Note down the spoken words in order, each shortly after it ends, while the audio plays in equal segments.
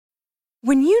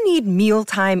When you need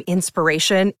mealtime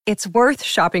inspiration, it's worth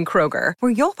shopping Kroger,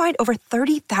 where you'll find over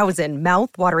 30,000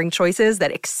 mouth-watering choices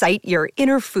that excite your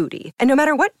inner foodie. And no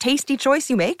matter what tasty choice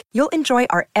you make, you'll enjoy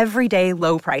our everyday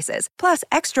low prices, plus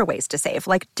extra ways to save,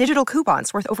 like digital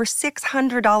coupons worth over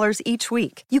 $600 each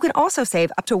week. You can also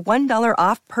save up to $1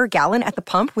 off per gallon at the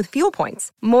pump with fuel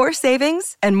points. More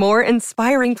savings and more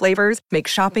inspiring flavors make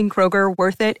shopping Kroger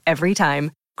worth it every time.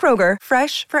 Kroger,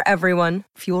 fresh for everyone.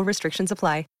 Fuel restrictions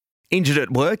apply. Injured at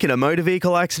work in a motor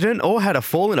vehicle accident or had a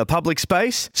fall in a public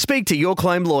space? Speak to Your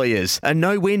Claim Lawyers, a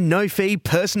no-win, no-fee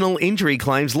personal injury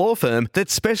claims law firm that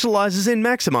specialises in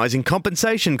maximising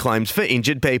compensation claims for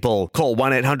injured people. Call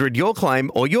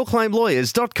 1-800-YOUR-CLAIM or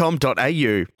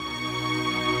yourclaimlawyers.com.au.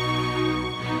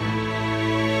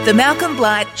 The Malcolm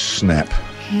Blight Snap.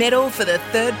 Medal for the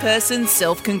third person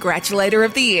self-congratulator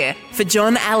of the year for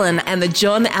John Allen and the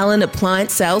John Allen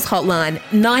Appliance Sales Hotline,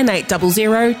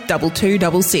 9800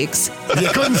 2266. You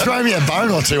couldn't throw me a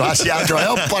bone or two, Hussey, after I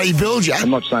helped bloody build you. I'm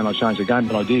not saying I changed the game,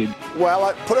 but I did. Well,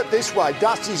 I put it this way,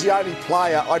 Dusty's the only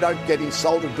player I don't get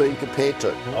insulted being compared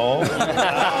to. Oh.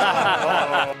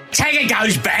 Tagger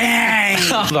goes bang!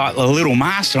 Like a little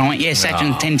master. I went, yes,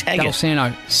 Sachin 10 Tagger.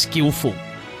 Dalsano, skillful.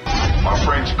 My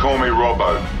friends call me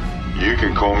Robbo. You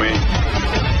can call me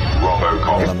Robbo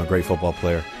Common. I'm a great football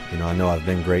player. I know I've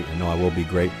been great. I know I will be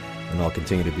great. I know I'll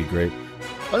continue to be great.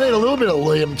 I need a little bit of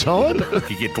Liam time.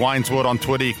 You get Dwayne's Word on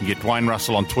Twitter. You can get Dwayne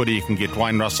Russell on Twitter. You can get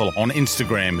Dwayne Russell on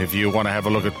Instagram if you want to have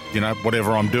a look at,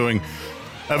 whatever I'm doing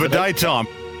over daytime.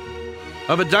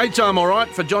 Over daytime, all right,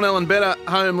 for John Allen Better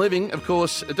Home Living. Of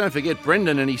course, don't forget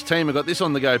Brendan and his team have got this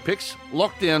on the go picks.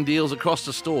 Lockdown deals across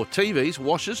the store. TVs,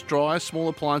 washers, dryers, small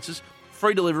appliances.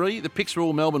 Free delivery. The picks are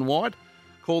all Melbourne-wide.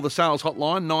 Call the sales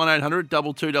hotline, 9800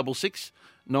 2266.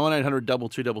 9800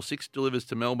 2266 delivers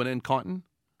to Melbourne and Kyneton.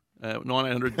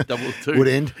 9800 22. Would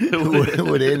end.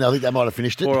 Would end. I think they might have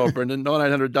finished it. Poor old Brendan.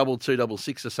 9800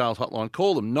 2266, the sales hotline.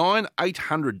 Call them,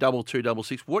 9800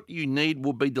 2266. What you need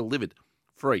will be delivered.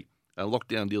 Free.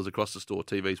 Lockdown deals across the store.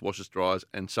 TVs, washers, dryers,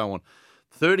 and so on.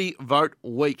 30 vote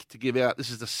week to give out. This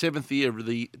is the 7th year of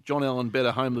the John Allen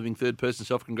Better Home Living Third Person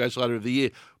Self-Congratulator of the Year.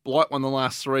 Blight won the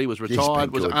last 3, was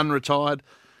retired, was unretired.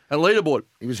 And leaderboard.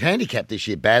 He was handicapped this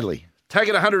year badly.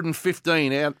 Taggart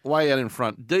 115, way out in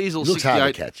front. Diesel looks 68.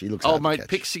 Hard to catch. He looks old hard mate, to catch.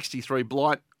 Pick 63.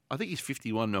 Blight, I think he's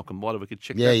 51, Malcolm Blight, if we could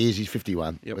check that. Yeah, he is. He's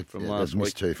 51. Yep, from last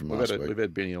week. 2 from last week. We've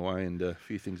had Benny away and a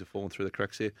few things have fallen through the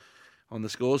cracks here on the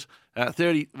scores.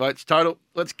 30 votes total.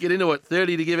 Let's get into it.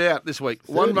 30 to give out this week.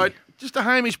 30. 1 vote. Just a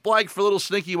Hamish Blake for a little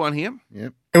sneaky one here.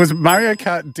 Yep. It was Mario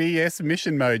Kart DS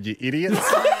mission mode, you idiots.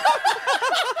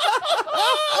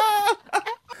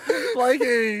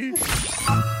 Blakey.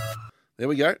 There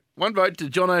we go. 1 vote to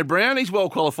John O'Brien. He's well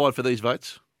qualified for these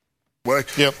votes.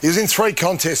 Yep. He was in 3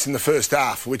 contests in the first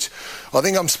half, which I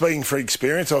think I'm speaking for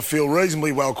experience. I feel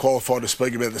reasonably well qualified to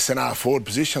speak about the centre forward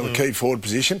position, the key forward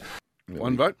position.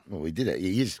 1 vote. Well, we did it.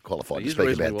 He is qualified to is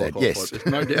speak about that. Yes. There's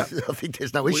no doubt. I think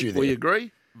there's no issue there. We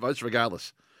agree. Votes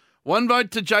regardless. 1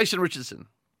 vote to Jason Richardson.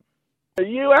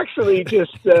 You actually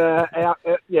just just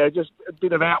a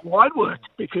bit of out wide work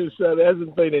because there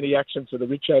hasn't been any action for the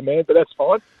Richo man, but that's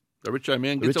fine. The Richo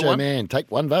man gets a 1. Richo man,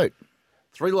 take 1 vote.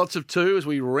 3 lots of 2 as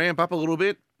we ramp up a little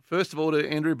bit. First of all, to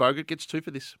Andrew Bogut gets 2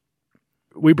 for this.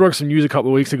 We broke some news a couple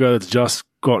of weeks ago that's just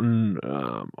gotten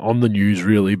on the news,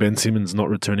 really. Ben Simmons not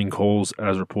returning calls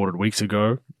as reported weeks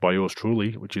ago by yours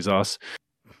truly, which is us.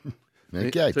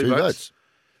 Okay, 2 votes.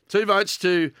 2 votes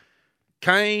to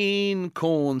Kane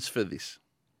Corns for this.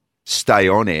 Stay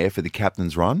on air for the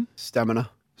captain's run. Stamina.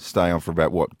 Stay on for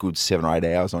about, good 7 or 8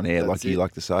 hours on air, you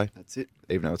like to say? That's it.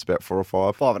 Even though it's about 4 or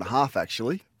 5. 5.5,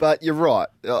 actually. But you're right.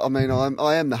 I mean,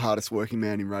 I am the hardest working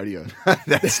man in radio.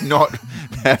 That's not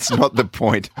the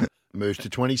point. Moves to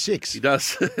 26. He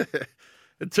does.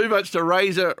 And 2 votes to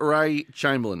Razor Ray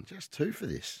Chamberlain. Just 2 for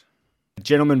this. A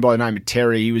gentleman by the name of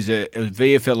Terry, he was a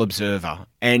VFL observer.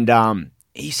 And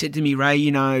he said to me,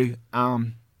 Ray,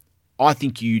 I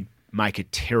think you'd make a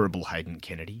terrible Hayden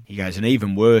Kennedy. He goes, and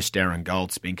even worse, Darren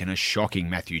Goldspink, and a shocking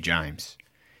Matthew James.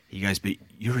 He goes, but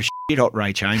you're a shit-hot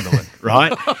Ray Chamberlain,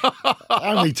 right?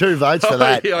 Only 2 votes for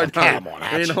that. Yeah, come on,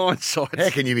 in hindsight. How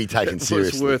can you be taken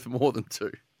seriously? It's worth more than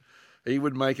 2. He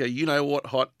would make a you-know-what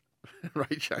hot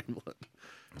Ray Chamberlain.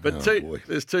 But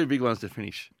there's 2 big ones to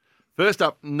finish. First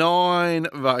up, 9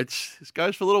 votes. This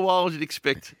goes for a little while, as you'd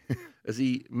expect, as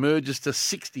he merges to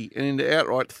 60 and into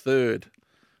outright 3rd.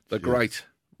 The great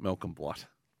Malcolm Blight.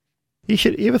 You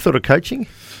ever thought of coaching?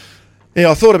 Yeah,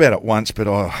 I thought about it once, but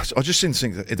I just didn't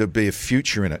think that there'd be a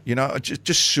future in it. You know,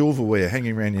 just silverware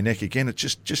hanging around your neck again, it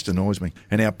just annoys me.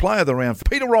 And our player of the round,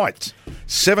 Peter Wright,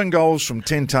 7 goals from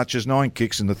 10 touches, 9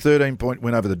 kicks, and the 13-point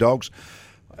win over the Dogs.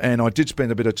 And I did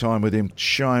spend a bit of time with him,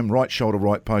 show him right shoulder,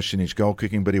 right post in his goal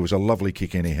kicking, but he was a lovely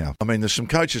kick anyhow. I mean, there's some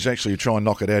coaches actually who try and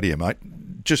knock it out of you, mate.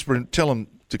 Just tell them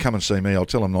to come and see me. I'll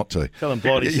tell them not to. Tell them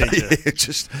Blighty sent you.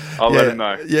 I'll let him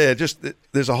know. Yeah,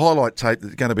 there's a highlight tape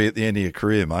that's going to be at the end of your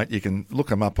career, mate. You can look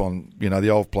them up on, the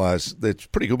old players. They're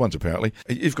pretty good ones, apparently.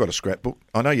 You've got a scrapbook.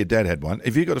 I know your dad had one.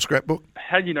 Have you got a scrapbook?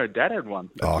 How do you know Dad had one?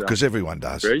 Because everyone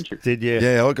does. Did you?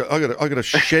 Yeah, I got a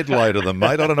shed load of them,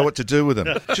 mate. I don't know what to do with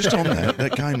them. Just on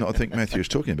that game that I think Matthew was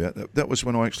talking about, that was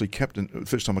when I actually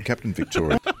first time I captained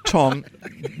Victoria. Tom,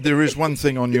 there is one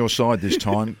thing on your side this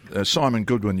time. Simon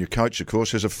Goodwin, your coach, of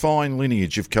course, has a fine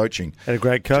lineage of coaching. And a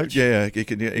great coach? Yeah,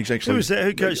 he's actually... Who was that?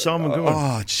 Who coached Simon Goodwin?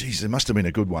 Oh, jeez, there must have been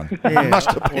a good one. Yeah, must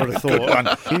have been a good one.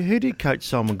 Who did coach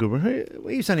Simon Goodwin?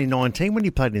 He was only 19 when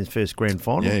he played in his first grand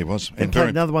final. Yeah, he was. And played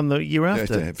another one the year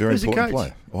after. Yeah, very important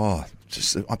player. Oh,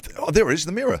 there it is,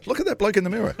 the mirror. Look at that bloke in the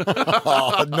mirror.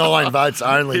 9 votes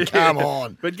only. Come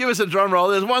on. But give us a drum roll.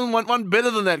 There's one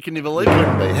better than that, can you believe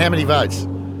Couldn't be. How many votes?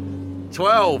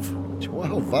 12.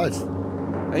 12 votes.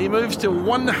 He moves to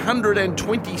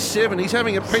 127. He's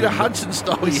having a Peter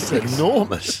Hudson-style year. This is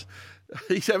enormous.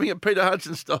 He's having a Peter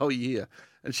Hudson-style year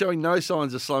and showing no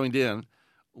signs of slowing down.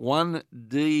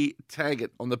 1D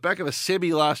Taggart on the back of a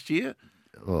Sebi last year.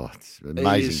 Oh, it's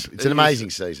amazing. It's an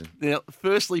amazing season. Now,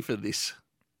 firstly for this.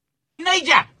 Need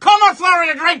ya! Come on,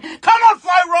 Florida Dream! Come on,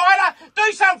 Flow Rider!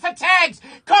 Do something for Tags!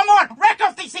 Come on, rack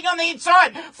off this thing on the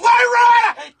inside! Flow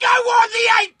Rider! Go on the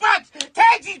 8 butts!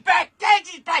 Tags is back!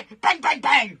 Tags is back! Bang, bang,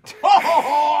 bang!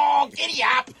 Oh, giddy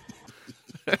up!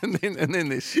 and then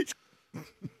this.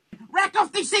 Rack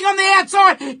off this thing on the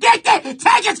outside! Get there!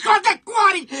 Taggart's got the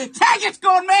quality! Taggart's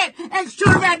gone mad! And should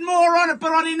have had more on it,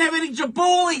 but I didn't have any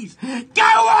jabalies! Go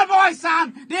on, my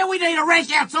son! Now we need a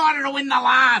rash outsider to win the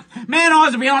last! Man,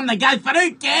 eyes will be on the go, but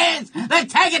who cares? The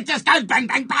Taggart just goes bang,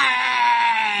 bang,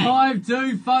 bang!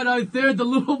 5-2, photo third, the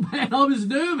little man. I was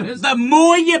nervous. The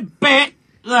more you bet,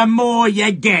 the more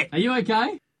you get. Are you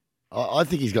okay? I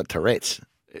think he's got Tourette's.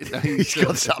 He's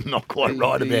got something not quite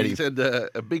right about him. He's had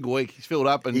a big week. He's filled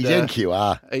up. And he's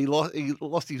NQR. He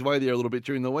lost his way there a little bit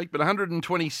during the week, but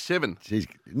 127. Jeez,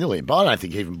 nearly. But I don't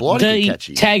think even Blighty can catch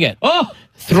him. Taggart. Oh,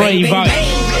 3 votes.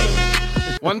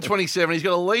 127. He's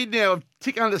got a lead now of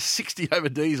tick under 60 over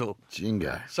Diesel.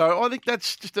 Jingo. So I think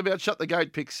that's just about shut the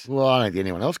gate picks. Well, I don't think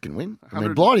anyone else can win. I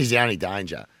mean, Blighty's the only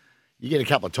danger. You get a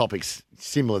couple of topics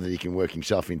similar that he can work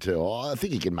himself into. I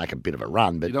think he can make a bit of a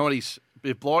run. But you know what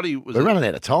if Blighty was... We're running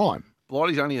out of time.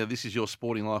 Blighty's only This Is Your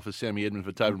Sporting Life with Sammy Edmund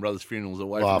for Tobin Brothers Funerals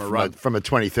away from a run. From a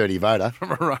 20-30 voter.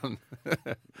 From a run.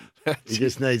 He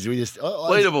just needs...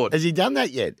 Leaderboard. Has he done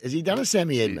that yet? Has he done a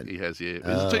Sammy Edmund? He has, yeah.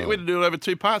 We had to do it over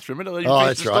 2 parts, remember?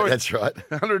 That's right, that's right.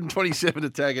 127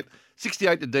 to Taggart,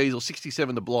 68 to Diesel,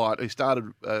 67 to Blight, who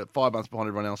started 5 months behind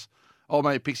everyone else. Old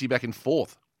mate Pixie back in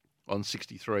 4th. On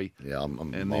 63. Yeah, I'm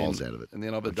miles out of it. And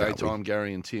then over daytime,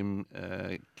 Gary and Tim,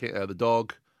 the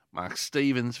dog, Mark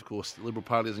Stevens, of course, the Liberal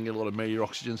Party doesn't get a lot of media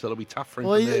oxygen, so it'll be tough for him.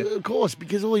 Well, yeah, of course,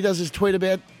 because all he does is tweet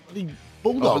about the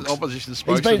Bulldogs. Opposition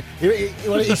spokesman.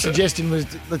 What his suggestion was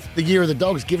the year of the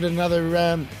dogs, give it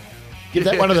another... Give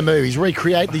that one of the movies.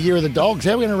 Recreate the year of the dogs.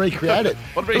 How are we going to recreate it?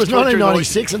 It was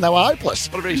 1996 and they were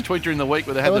hopeless. What about his tweet during the week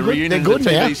where they had the reunion of the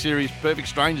TV series Perfect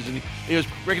Strangers and he was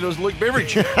reckoned it was Luke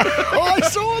Beveridge. I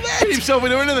saw that. Get himself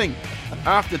into anything.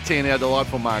 After 10, our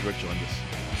delightful Margaret joined us.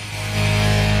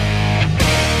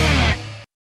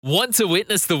 Want to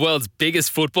witness the world's biggest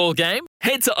football game?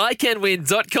 Head to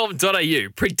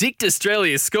iCanWin.com.au, predict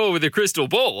Australia's score with a crystal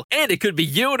ball, and it could be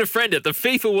you and a friend at the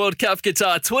FIFA World Cup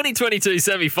Qatar 2022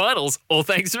 semi-finals, all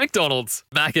thanks to McDonald's.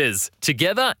 Maccas,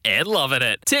 together and loving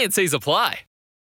it. TNCs apply.